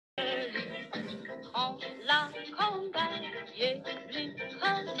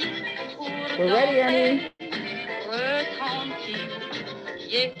We're ready, Ernie.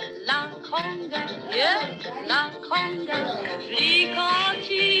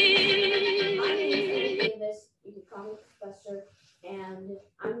 You can call me Professor, and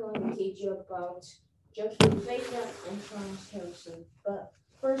I'm going to teach you about Josephine Baker and Charles Harrison. But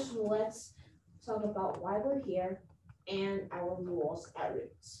first, let's talk about why we're here and our rules at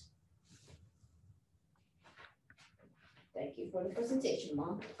Roots. Thank you for the presentation,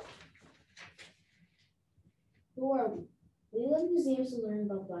 Mom. Who are we? We live in museums to learn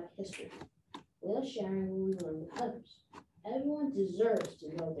about Black history. We love sharing what we learn with others. Everyone deserves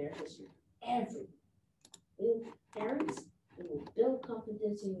to know their history. Everyone. Parents who will build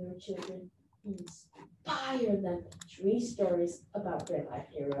confidence in your children and inspire them to read stories about real life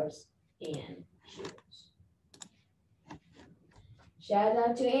heroes and heroes. Shout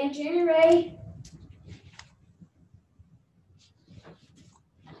out to Aunt Jenny Ray.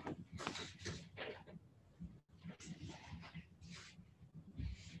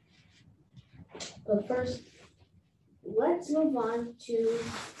 But first, let's move on to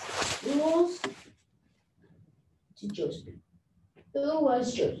rules to Josephine. Who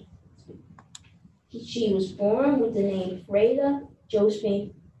was Josephine? She was born with the name Freda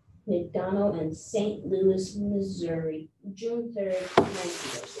Josephine McDonald in St. Louis, Missouri, June 3rd,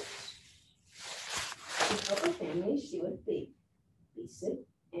 1906. To help her family, she would babysit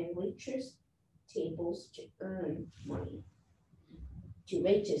and waitress tables to earn money. To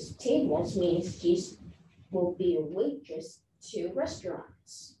waitress tables means she will be a waitress to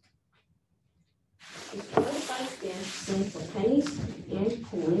restaurants. She started by dancing for pennies and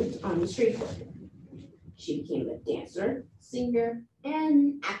coins on the street corner. She became a dancer, singer,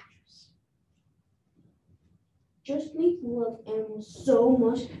 and actress. Josephine loved animals so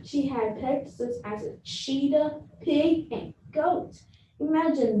much she had pets such as a cheetah, pig, and goat.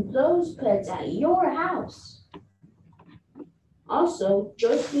 Imagine those pets at your house. Also,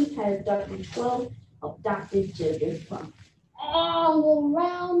 Josephine had adopted 12 adopted children from all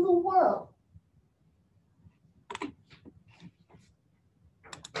around the world.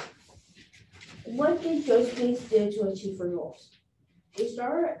 What did Josephine do to achieve her goals? She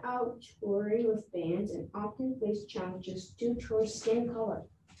started out touring with bands and often faced challenges due to her skin color.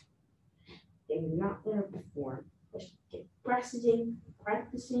 They would not let her perform, but she kept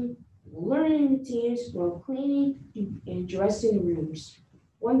practicing, learning routines while cleaning and dressing rooms.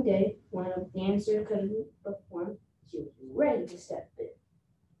 One day, when a dancer couldn't perform, she was ready to step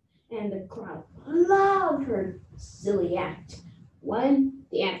in. And the crowd loved her silly act when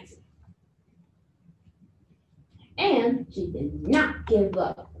dancing. And she did not give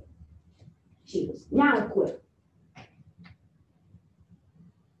up. She was not a quitter.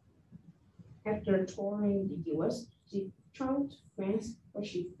 After touring the U.S., she traveled to France where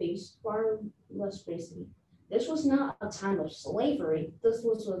she faced far less racism. This was not a time of slavery. This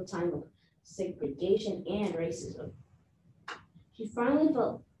was a time of segregation and racism. She finally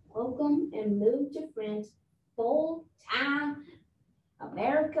felt welcome and moved to France full-time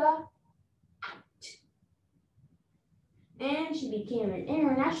America. And she became an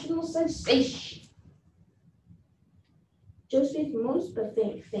international sensation. Josephine's most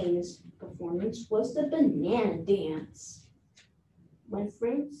famous performance was the banana dance. When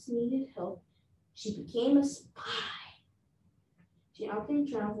France needed help, she became a spy. She often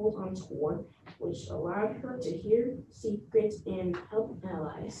traveled on tour, which allowed her to hear secrets and help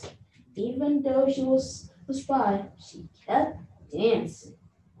allies. Even though she was a spy, she kept dancing.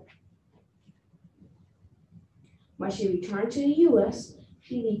 When she returned to the U.S.,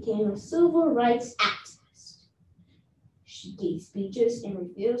 she became a civil rights activist. She gave speeches and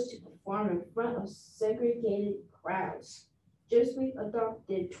refused to perform in front of segregated crowds. Josephine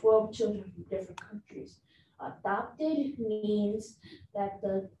adopted 12 children from different countries. Adopted means that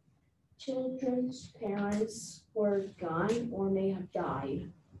the children's parents were gone or may have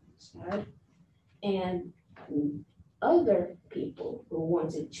died. And other people who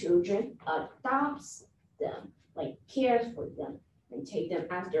wanted children adopts them, like cares for them, and take them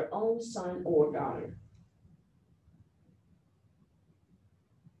as their own son or daughter.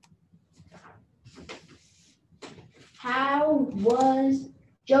 How was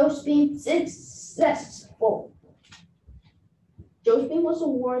Josephine successful? Josephine was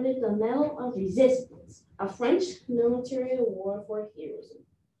awarded the Medal of Resistance, a French military award for heroism.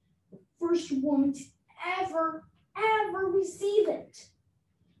 The first woman to ever receive it.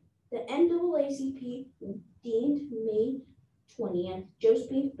 The NAACP deemed May 20th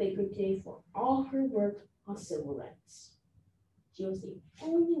Josephine Baker Day for all her work on civil rights. She was the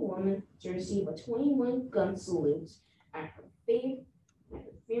only one woman to receive a 21-gun salute at her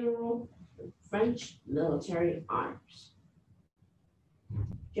funeral with French military honors.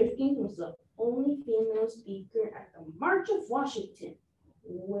 Josephine was the only female speaker at the March of Washington,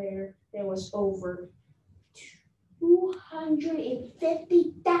 where there was over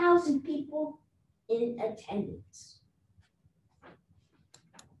 250,000 people in attendance.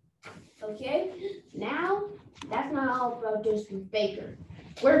 Okay, now that's not all about Josephine Baker.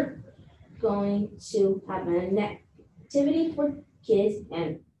 We're going to have an activity for kids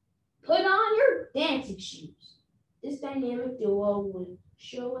and put on your dancing shoes. This dynamic duo will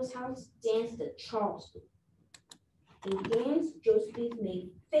show us how to dance the Charleston, a dance Josephine made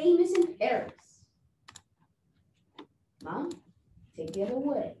famous in Paris. Mom, take it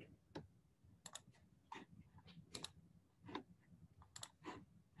away.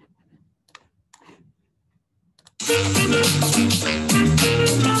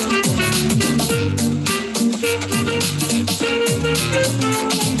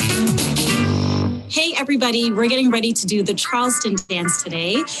 Hey everybody, we're getting ready to do the Charleston dance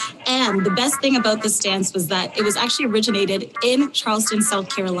today. And the best thing about this dance was that it was actually originated in Charleston, South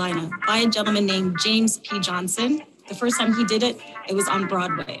Carolina by a gentleman named James P. Johnson. The first time he did it, it was on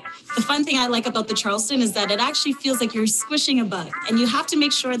Broadway. The fun thing I like about the Charleston is that it actually feels like you're squishing a bug. And you have to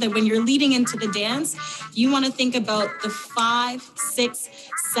make sure that when you're leading into the dance, you want to think about the 5, 6,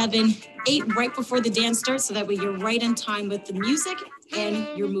 7, 8 right before the dance starts so that way you're right in time with the music and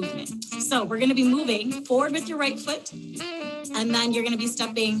your movement. So we're going to be moving forward with your right foot, and then you're going to be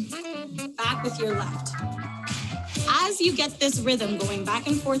stepping back with your left. As you get this rhythm going back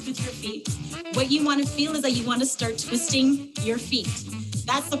and forth with your feet, what you want to feel is that you want to start twisting your feet.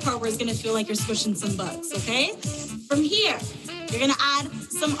 That's the part where it's going to feel like you're squishing some bugs, okay? From here, you're going to add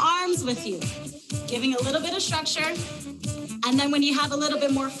some arms with you, giving a little bit of structure. And then when you have a little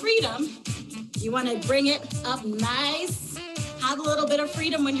bit more freedom, you want to bring it up nice. Have a little bit of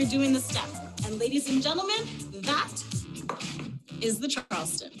freedom when you're doing the step. And ladies and gentlemen, that is the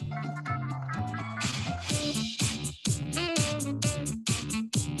Charleston.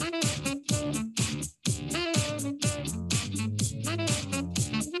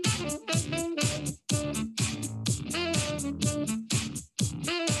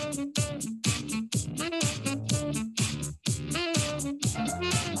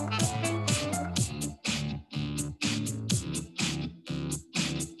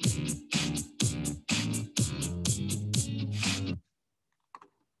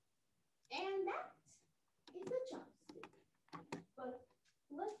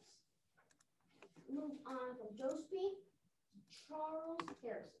 Move on from Josephine to Charles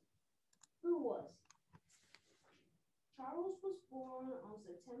Harrison. Who was? Charles was born on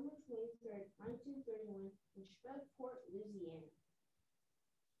September 23rd, 1931 in Shreveport, Louisiana.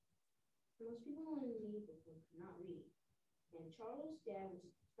 Most people in the neighborhood could not read, and Charles' dad was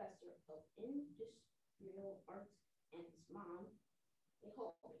a professor of industrial arts and his mom a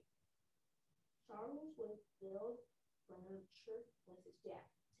housewife. Charles would build furniture with his dad.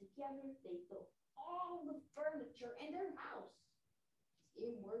 Together, they built all the furniture in their house.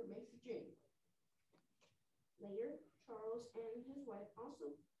 Teamwork makes the dream work. Later, Charles and his wife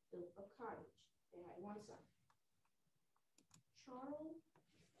also built a cottage. They had one son. Charles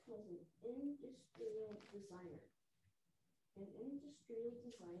was an industrial designer. An industrial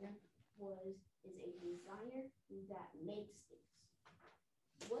designer is a designer that makes things.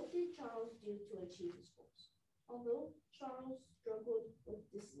 What did Charles do to achieve his goals? Although Charles struggled with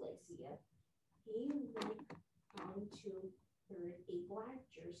dyslexia, he went on to earn a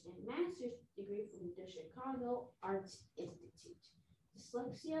bachelor's and master's degree from the Chicago Arts Institute.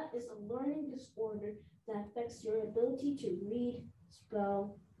 Dyslexia is a learning disorder that affects your ability to read,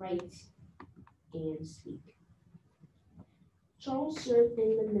 spell, write, and speak. Charles served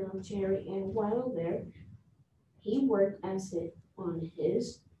in the military, and while there, he worked on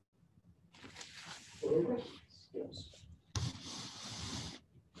his photograph skills.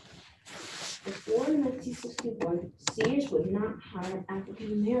 Before 1961, Sears would not hire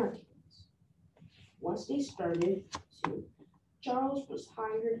African Americans. Once they started to, Charles was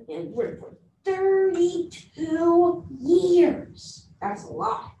hired and worked for 32 years. That's a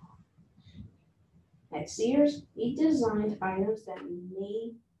lot. At Sears, he designed items that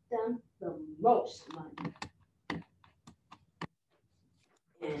made them the most money.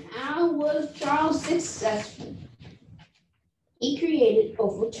 And how was Charles successful? He created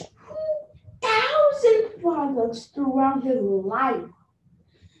over 2,000 products throughout his life.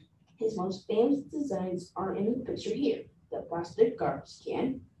 His most famous designs are in the picture here. The plastic garbage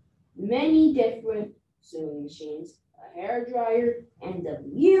can, many different sewing machines, a hairdryer, and the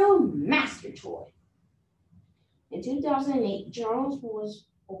Viewmaster toy. In 2008, Charles was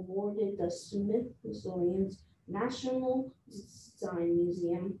awarded the Smithsonian's National Design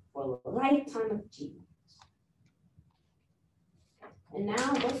Museum for a Lifetime Achievement. And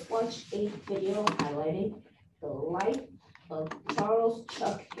now let's watch a video highlighting the life of Charles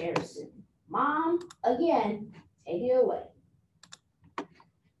Chuck Harrison. Mom, again, take it away.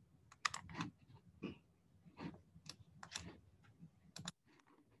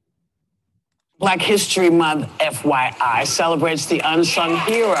 Black History Month, FYI, celebrates the unsung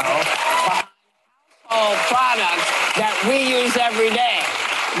hero behind household products that we use every day.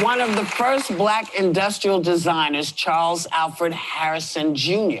 One of the first Black industrial designers, Charles Alfred Harrison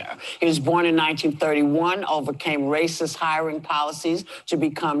Jr. He was born in 1931, overcame racist hiring policies to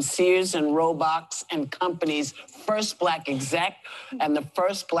become Sears and Roebuck and Company's first Black exec and the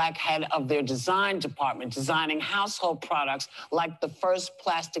first Black head of their design department, designing household products like the first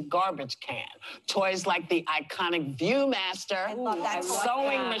plastic garbage can, toys like the iconic Viewmaster,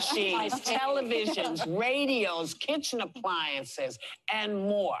 sewing machines, televisions, radios, kitchen appliances, and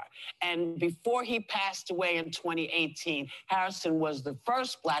more. And before he passed away in 2018, Harrison was the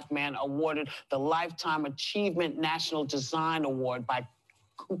first Black man awarded the Lifetime Achievement National Design Award by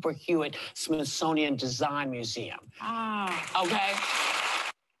Cooper Hewitt Smithsonian Design Museum. Okay?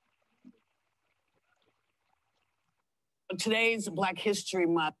 Today's Black History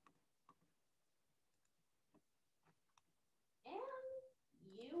Month. And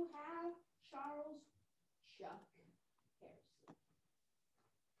you have Charles Chuck Harrison.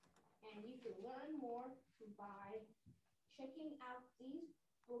 And you can learn more by checking out these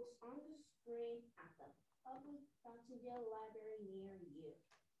books on the screen at the public Fountaindale Library near you.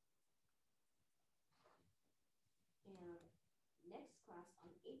 And next class on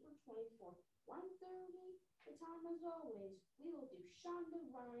April 24th, 1:30, the time as always, we will do Shonda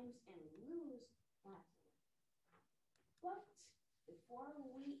Rhimes and Lewis Platinum. But before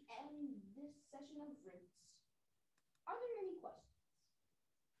we end this session of Rinse, are there any questions?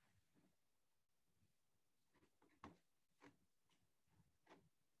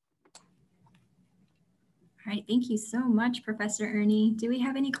 All right, thank you so much, Professor Ernie. Do we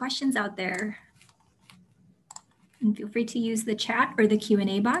have any questions out there? And feel free to use the chat or the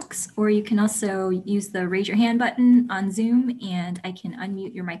Q&A box, or you can also use the raise your hand button on Zoom and I can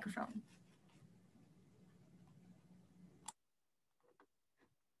unmute your microphone.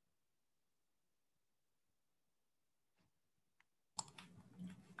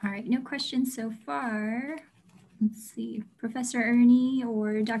 All right, no questions so far. Let's see, Professor Ernie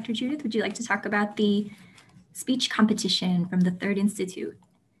or Dr. Judith, would you like to talk about the speech competition from the Third Institute?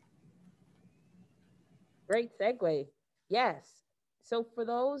 Great segue. Yes. So for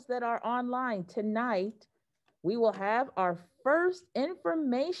those that are online tonight, we will have our first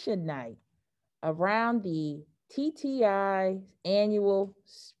information night around the TTI annual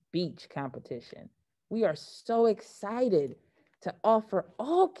speech competition. We are so excited to offer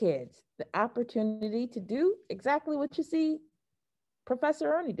all kids the opportunity to do exactly what you see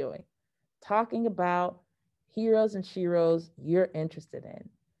Professor Ernie doing, talking about heroes and sheroes you're interested in.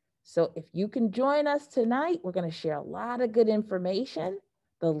 So if you can join us tonight, we're going to share a lot of good information.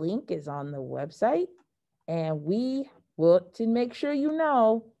 The link is on the website, and we will, to make sure you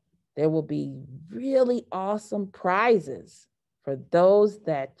know, there will be really awesome prizes for those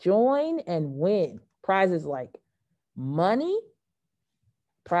that join and win. Prizes like money,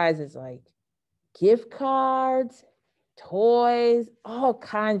 prizes like gift cards, toys, all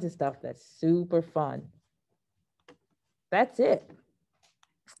kinds of stuff that's super fun. That's it.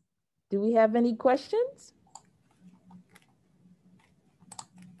 Do we have any questions?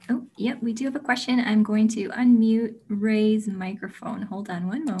 Oh, yep, we do have a question. I'm going to unmute Ray's microphone. Hold on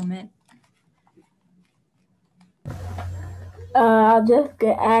one moment. I'll just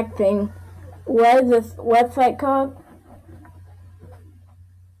get acting. What is this website called?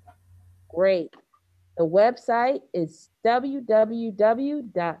 Great. The website is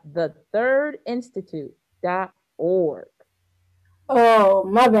www.thethirdinstitute.org. Oh,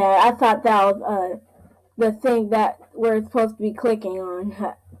 my bad. I thought that was the thing that we're supposed to be clicking on.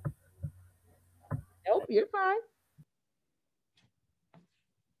 Nope, you're fine.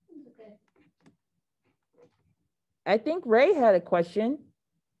 Okay. I think Ray had a question.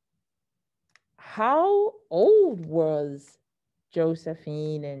 How old was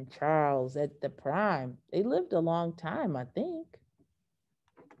Josephine and Charles at the prime? They lived a long time, I think.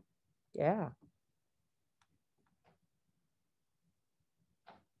 Yeah.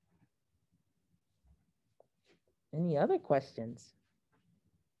 Any other questions?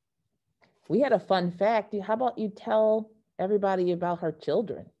 we had a fun fact. How about you tell everybody about her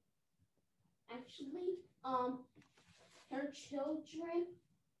children? Actually, her children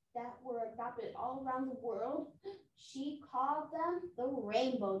that were adopted all around the world, she called them the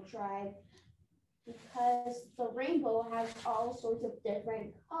Rainbow Tribe because the rainbow has all sorts of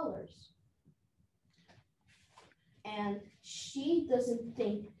different colors. And she doesn't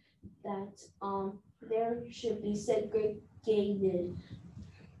think that there should be segregated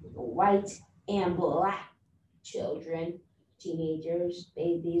white and black children, teenagers,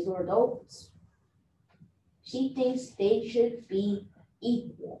 babies, or adults. She thinks they should be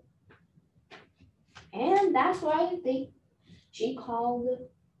equal. And that's why she called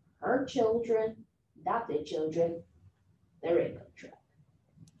her children, adopted children, the Rainbow Tribe.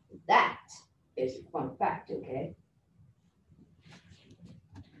 That is a fun fact, okay?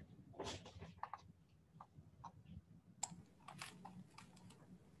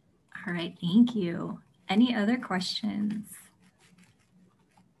 All right, thank you. Any other questions?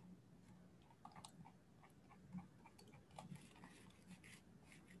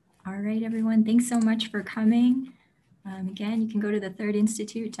 All right, everyone, thanks so much for coming. Again, you can go to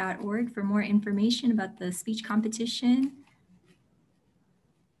thethirdinstitute.org for more information about the speech competition.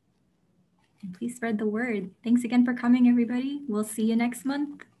 And please spread the word. Thanks again for coming, everybody. We'll see you next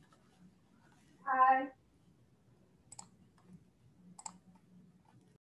month. Bye.